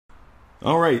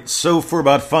All right, so for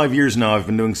about 5 years now, I've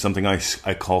been doing something I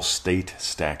call state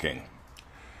stacking.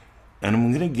 And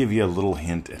I'm going to give you a little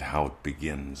hint at how it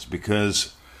begins.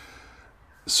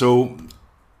 So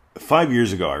 5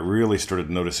 years ago, I really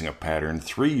started noticing a pattern.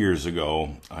 3 years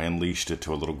ago, I unleashed it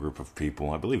to a little group of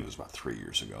people. I believe it was about 3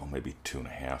 years ago, maybe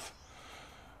 2.5.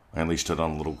 I unleashed it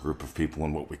on a little group of people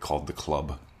in what we called the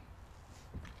club.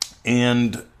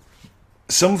 And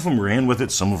some of them ran with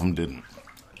it, some of them didn't.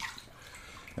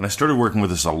 And I started working with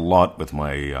this a lot with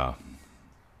my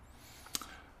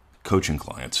coaching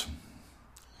clients.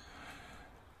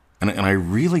 And I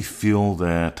really feel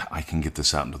that I can get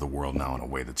this out into the world now in a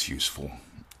way that's useful.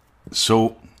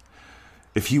 So,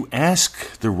 if you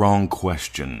ask the wrong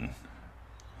question,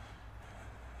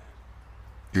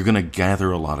 you're going to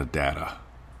gather a lot of data.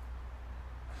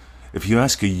 If you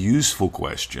ask a useful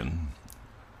question,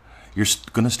 you're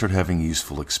going to start having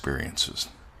useful experiences.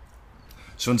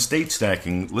 So in state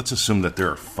stacking, let's assume that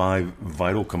there are 5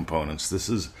 vital components. This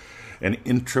is an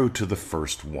intro to the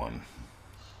first one.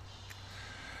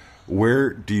 Where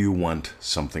do you want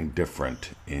something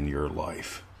different in your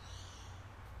life?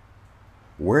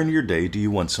 Where in your day do you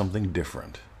want something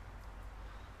different?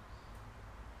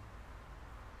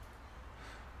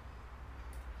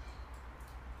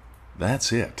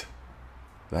 That's it.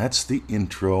 That's the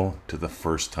intro to the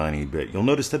first tiny bit. You'll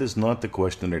notice that is not the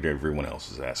question that everyone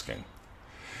else is asking.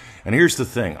 And here's the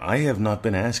thing, I have not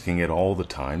been asking it all the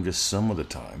time, just some of the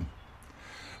time.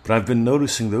 But I've been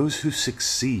noticing those who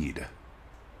succeed,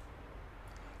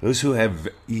 those who have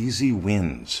easy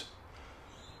wins,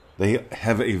 they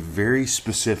have a very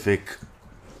specific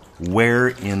where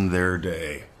in their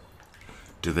day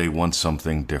do they want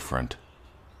something different.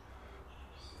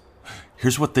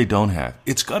 Here's what they don't have.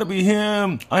 It's got to be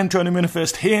him. I'm trying to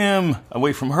manifest him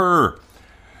away from her.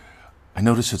 I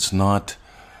notice it's not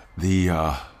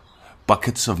the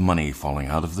buckets of money falling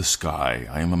out of the sky.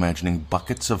 I am imagining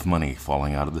buckets of money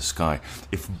falling out of the sky.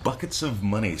 If buckets of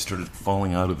money started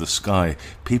falling out of the sky,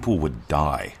 people would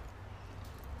die.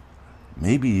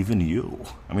 Maybe even you.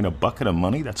 I mean, a bucket of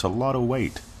money, that's a lot of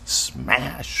weight.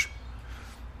 Smash!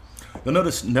 You'll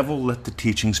notice Neville let the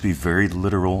teachings be very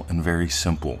literal and very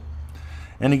simple.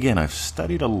 And again, I've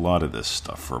studied a lot of this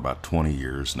stuff for about 20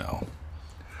 years now.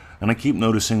 And I keep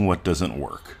noticing what doesn't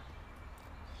work.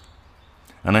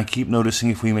 And I keep noticing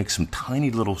if we make some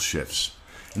tiny little shifts.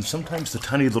 And sometimes the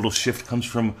tiny little shift comes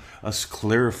from us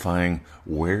clarifying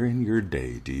where in your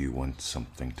day do you want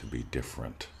something to be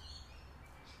different?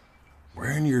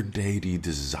 Where in your day do you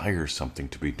desire something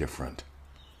to be different?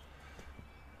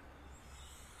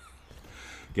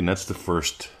 Again, that's the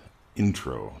first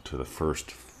intro to the first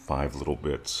 5 little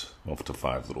bits, up to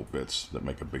 5 little bits that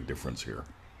make a big difference here.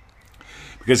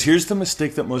 Because here's the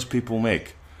mistake that most people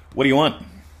make. What do you want?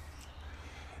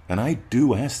 And I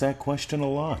do ask that question a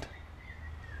lot.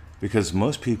 Because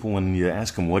most people, when you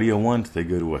ask them, what do you want? They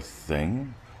go to a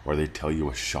thing, or they tell you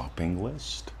a shopping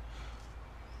list.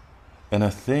 And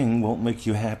a thing won't make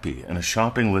you happy. And a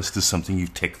shopping list is something you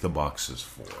tick the boxes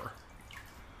for.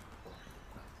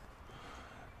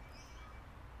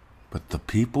 But the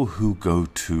people who go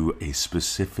to a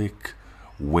specific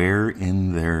where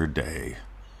in their day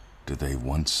do they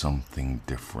want something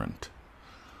different?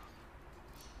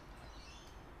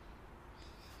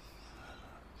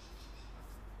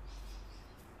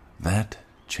 That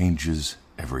changes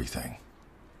everything.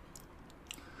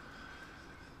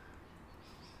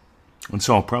 And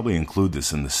so I'll probably include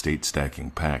this in the state stacking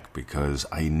pack because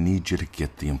I need you to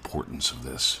get the importance of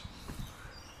this.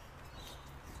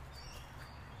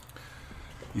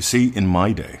 You see, in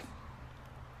my day,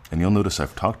 and you'll notice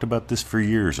I've talked about this for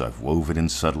years, I've woven in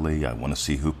subtly, I want to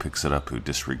see who picks it up, who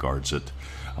disregards it,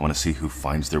 I want to see who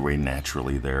finds their way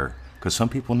naturally there, because some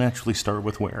people naturally start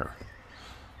with where.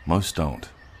 Most don't.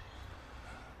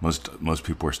 Most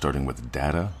people are starting with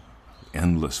data,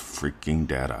 endless freaking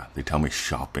data. They tell me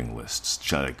shopping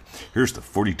lists. Like, here's the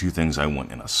 42 things I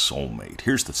want in a soulmate.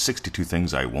 Here's the 62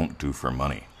 things I won't do for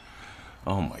money.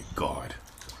 Oh my God.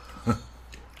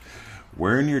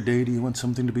 Where in your day do you want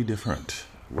something to be different?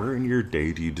 Where in your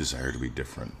day do you desire to be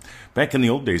different? Back in the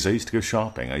old days, I used to go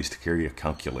shopping. I used to carry a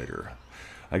calculator.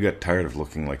 I got tired of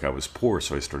looking like I was poor,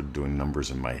 so I started doing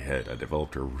numbers in my head. I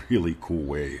developed a really cool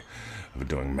way of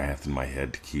doing math in my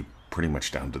head to keep pretty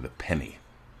much down to the penny.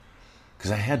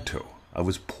 Because I had to. I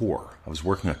was poor. I was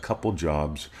working a couple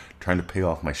jobs, trying to pay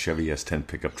off my Chevy S10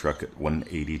 pickup truck at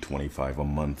 $180.25 a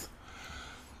month.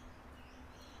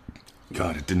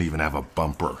 God, it didn't even have a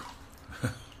bumper.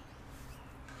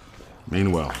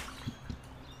 Meanwhile,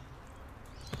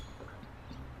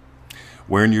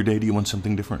 where in your day do you want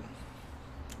something different?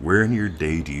 Where in your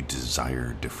day do you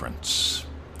desire difference?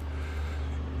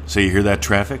 So you hear that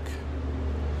traffic?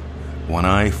 When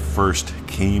I first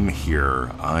came here,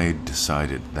 I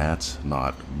decided that's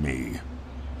not me.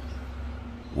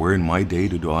 Where in my day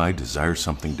do I desire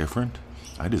something different?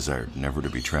 I desired never to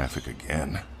be traffic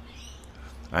again.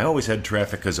 I always had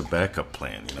traffic as a backup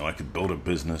plan. I could build a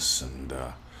business and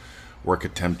work a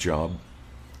temp job.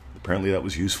 Apparently that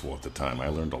was useful at the time. I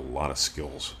learned a lot of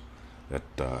skills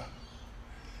that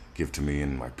give to me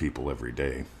and my people every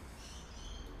day.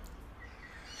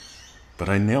 But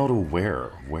I nailed a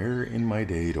where. Where in my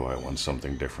day do I want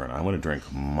something different? I want to drink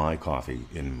my coffee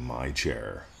in my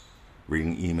chair,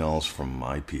 reading emails from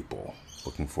my people,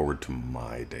 looking forward to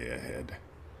my day ahead.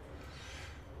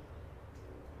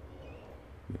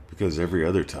 Because every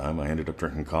other time I ended up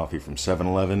drinking coffee from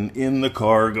 7-Eleven in the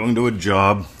car, going to a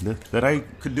job that I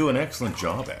could do an excellent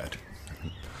job at.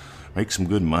 Make some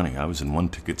good money. I was in one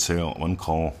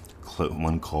call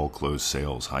closed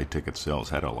sales, high ticket sales,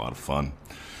 had a lot of fun.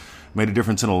 Made a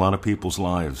difference in a lot of people's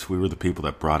lives. We were the people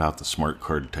that brought out the smart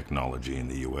card technology in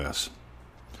the U.S.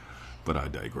 But I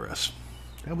digress.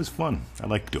 That was fun. I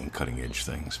like doing cutting edge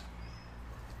things.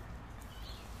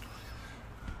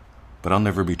 But I'll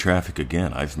never be traffic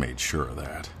again. I've made sure of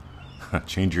that.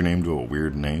 Change your name to a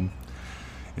weird name.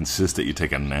 Insist that you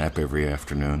take a nap every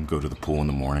afternoon. Go to the pool in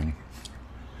the morning.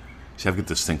 See, I've got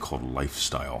this thing called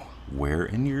lifestyle. Where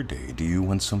in your day do you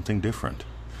want something different?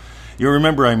 You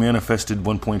remember I manifested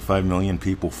 1.5 million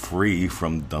people free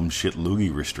from dumb shit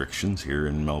loogie restrictions here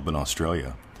in Melbourne,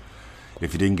 Australia.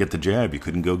 If you didn't get the jab, you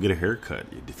couldn't go get a haircut.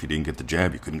 If you didn't get the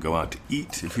jab, you couldn't go out to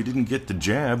eat. If you didn't get the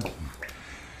jab,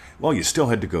 well, you still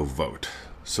had to go vote.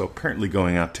 So apparently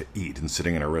going out to eat and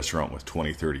sitting in a restaurant with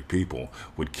 20, 30 people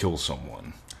would kill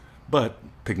someone. But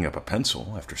picking up a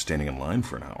pencil after standing in line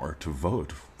for an hour to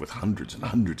vote with hundreds and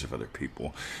hundreds of other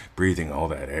people, breathing all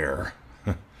that air,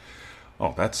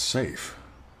 oh, that's safe.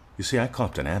 You see, I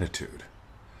copped an attitude.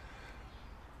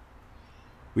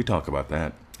 We talk about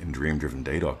that in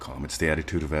DreamDrivenDay.com. It's the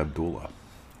attitude of Abdullah.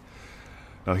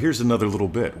 Now here's another little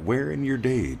bit. Where in your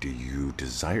day do you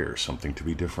desire something to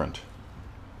be different?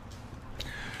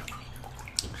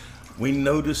 We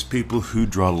notice people who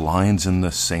draw lines in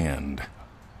the sand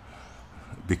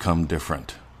become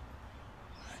different.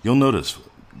 You'll notice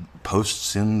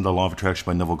posts in the Law of Attraction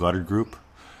by Neville Goddard group.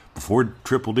 Before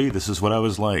Triple D, this is what I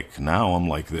was like. Now I'm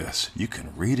like this. You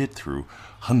can read it through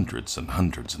hundreds and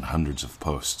hundreds and hundreds of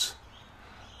posts.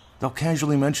 They'll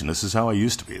casually mention, this is how I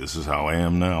used to be. This is how I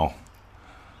am now.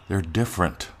 They're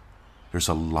different. There's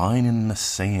a line in the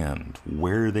sand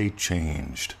where they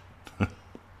changed.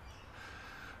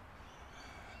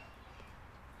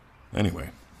 Anyway,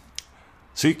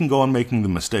 so you can go on making the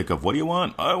mistake of, what do you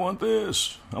want? I want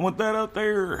this. I want that out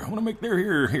there. I want to make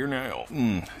their here now.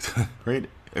 Right?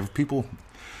 If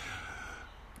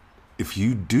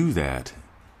you do that,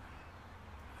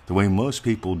 the way most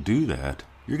people do that,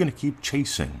 you're going to keep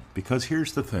chasing. Because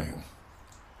here's the thing.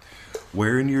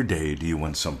 Where in your day do you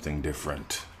want something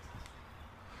different?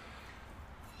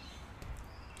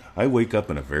 I wake up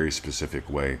in a very specific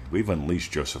way. We've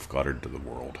unleashed Joseph Goddard to the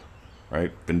world.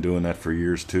 Right? Been doing that for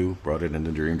years too. Brought it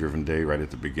into Dream Driven Day right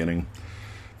at the beginning.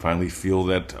 Finally feel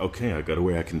that, okay, I got a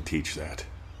way I can teach that.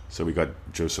 So we got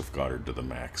Joseph Goddard to the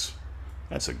max.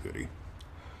 That's a goodie.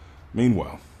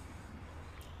 Meanwhile,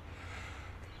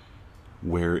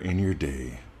 where in your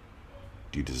day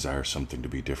do you desire something to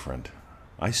be different?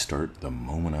 I start the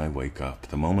moment I wake up.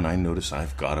 The moment I notice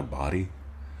I've got a body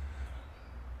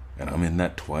and I'm in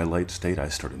that twilight state, I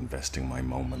start investing my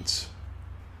moments.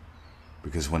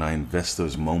 Because when I invest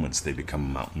those moments, they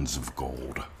become mountains of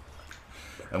gold.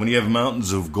 And when you have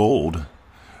mountains of gold,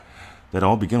 that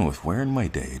all begin with, where in my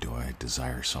day do I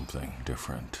desire something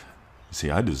different? See,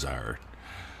 I desire,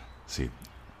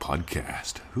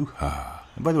 podcast. Hoo-ha.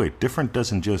 And by the way, different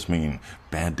doesn't just mean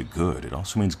bad to good. It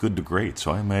also means good to great.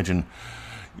 So I imagine,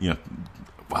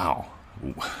 wow,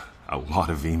 a lot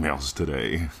of emails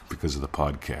today because of the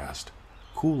podcast.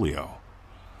 Coolio.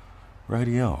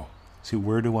 Radio. See,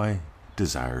 where do I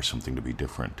desire something to be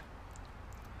different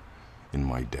in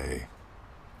my day?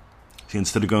 See,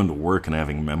 instead of going to work and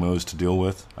having memos to deal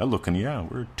with, I look and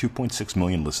we're 2.6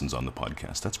 million listens on the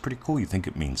podcast. That's pretty cool. You think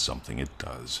it means something. It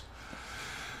does.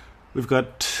 We've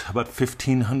got about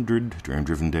 1,500 Dream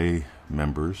Driven Day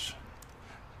members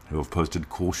who have posted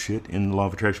cool shit in the Law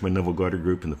of Attraction by Neville Goddard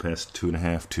group in the past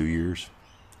 2 years.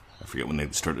 I forget when they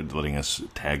started letting us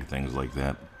tag things like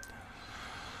that.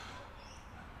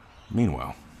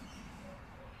 Meanwhile,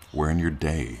 where in your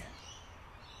day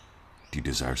do you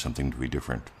desire something to be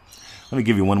different? Let me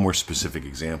give you one more specific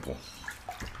example.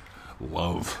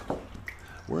 Love.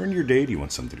 Where in your day do you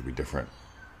want something to be different?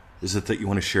 Is it that you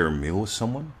want to share a meal with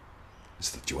someone?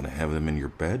 is that you want to have them in your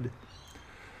bed.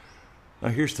 Now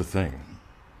here's the thing.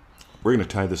 We're going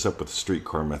to tie this up with the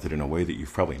streetcar method in a way that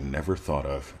you've probably never thought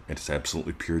of. It's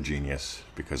absolutely pure genius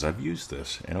because I've used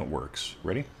this and it works.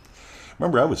 Ready?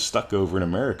 Remember, I was stuck over in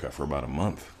America for about a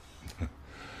month.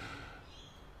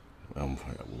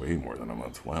 Way more than a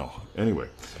month. Wow. Anyway,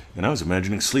 and I was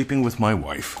imagining sleeping with my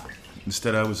wife.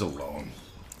 Instead, I was alone.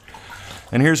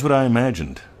 And here's what I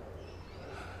imagined.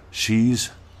 She's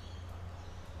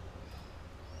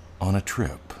on a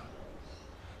trip.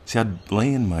 See, I'd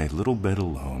lay in my little bed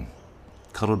alone,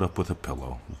 cuddled up with a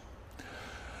pillow,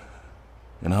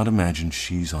 and I'd imagine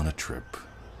she's on a trip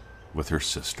with her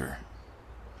sister.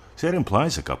 See, that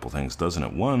implies a couple things, doesn't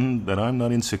it? One, that I'm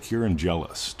not insecure and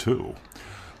jealous. Two,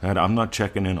 that I'm not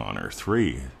checking in on her.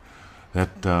 Three,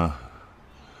 that,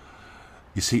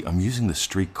 you see, I'm using the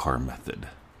streetcar method.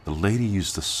 The lady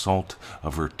used the salt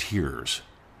of her tears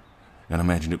and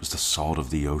imagined it was the salt of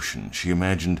the ocean. She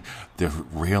imagined the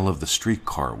rail of the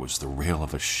streetcar was the rail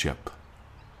of a ship.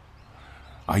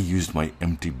 I used my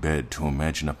empty bed to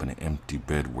imagine up an empty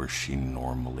bed where she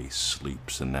normally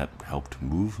sleeps, and that helped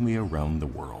move me around the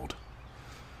world.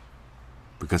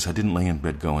 Because I didn't lay in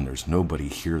bed going, there's nobody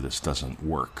here, this doesn't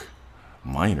work.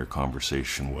 My inner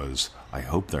conversation was, I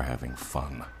hope they're having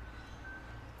fun.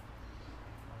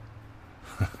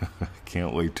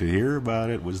 Can't wait to hear about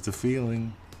it, was the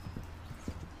feeling.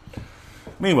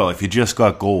 Meanwhile, if you just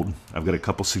got gold, I've got a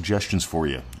couple suggestions for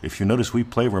you. If you notice, we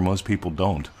play where most people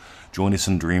don't. Join us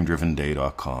on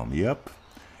DreamDrivenDay.com. Yep,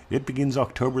 it begins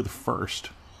October the 1st.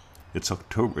 It's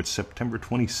September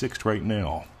 26th right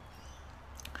now.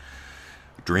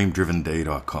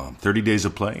 DreamDrivenDay.com. 30 days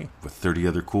of play with 30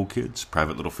 other cool kids.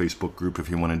 Private little Facebook group if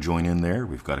you want to join in there.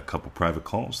 We've got a couple private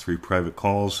calls, 3 private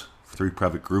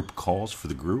group calls for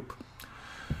the group.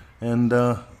 And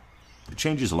it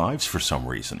changes lives for some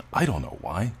reason. I don't know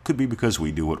why. Could be because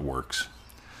we do what works.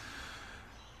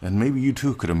 And maybe you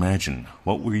too could imagine,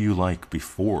 what were you like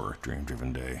before Dream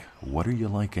Driven Day? What are you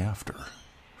like after?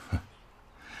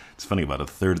 It's funny, about a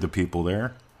third of the people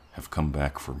there have come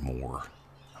back for more.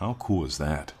 How cool is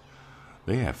that?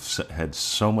 They have had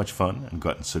so much fun and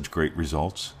gotten such great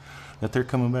results that they're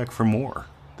coming back for more.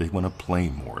 They want to play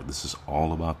more. This is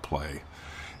all about play.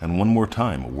 And one more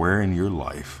time, where in your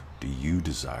life do you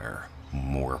desire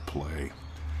more play?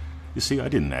 You see, I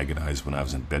didn't agonize when I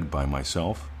was in bed by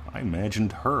myself. I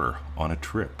imagined her on a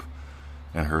trip,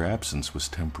 and her absence was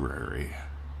temporary.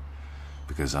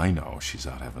 Because I know she's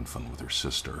out having fun with her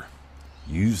sister.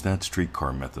 Use that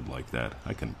streetcar method like that.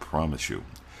 I can promise you,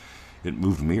 it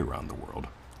moved me around the world.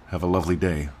 Have a lovely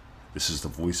day. This is the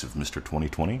voice of Mr.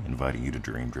 2020, inviting you to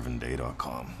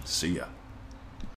DreamDrivenDay.com. See ya.